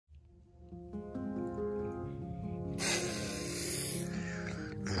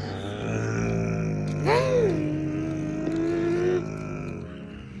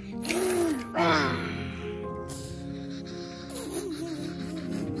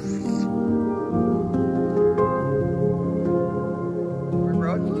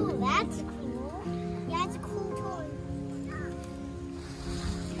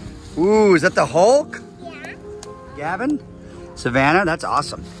is that the Hulk? Yeah. Gavin? Savannah, that's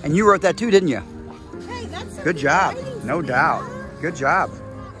awesome. And you wrote that too, didn't you? Hey, that's so Good job, exciting. no doubt. Good job.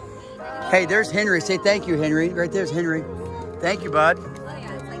 Hey, there's Henry. Say thank you, Henry. Right there's Henry. Thank you, bud.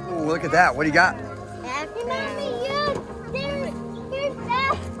 Oh, look at that. What do you got? Happy Mommy, here's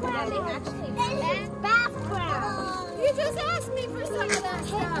background. There's background. You just asked me for some of that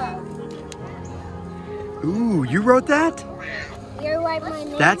stuff. Ooh, you wrote that? You write my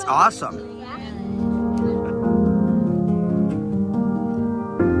name. That's awesome.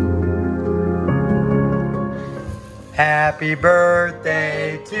 Happy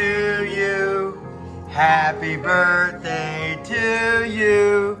birthday to you. Happy birthday to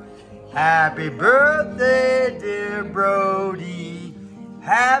you. Happy birthday, dear Brody.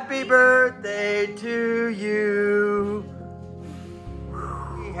 Happy birthday to you.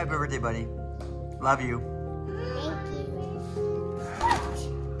 Happy birthday, buddy. Love you.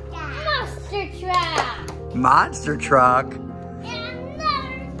 Monster truck. Monster truck. And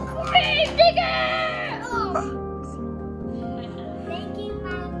another crazy girl. Thank you,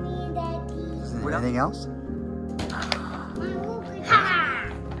 Mommy, Daddy. Anything else?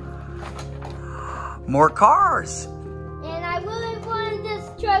 More cars. And I really wanted this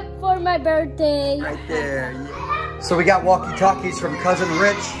truck for my birthday. Right there. So we got walkie-talkies from Cousin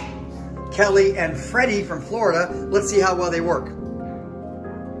Rich, Kelly, and Freddie from Florida. Let's see how well they work.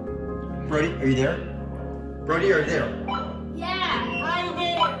 Brody, are you there? Brody, are you there? Yeah, I'm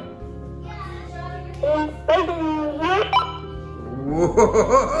there.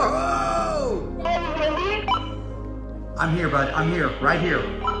 Whoa! I'm here, bud. I'm here. Right here.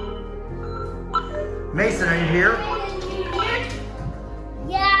 Mason, are you here?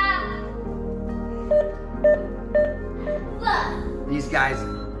 Yeah. Look. These guys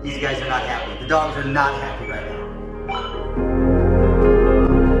are not happy. The dogs are not happy right now.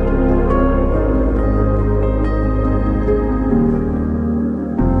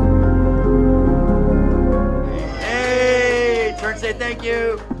 Hey, turn, say thank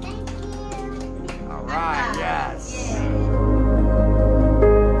you.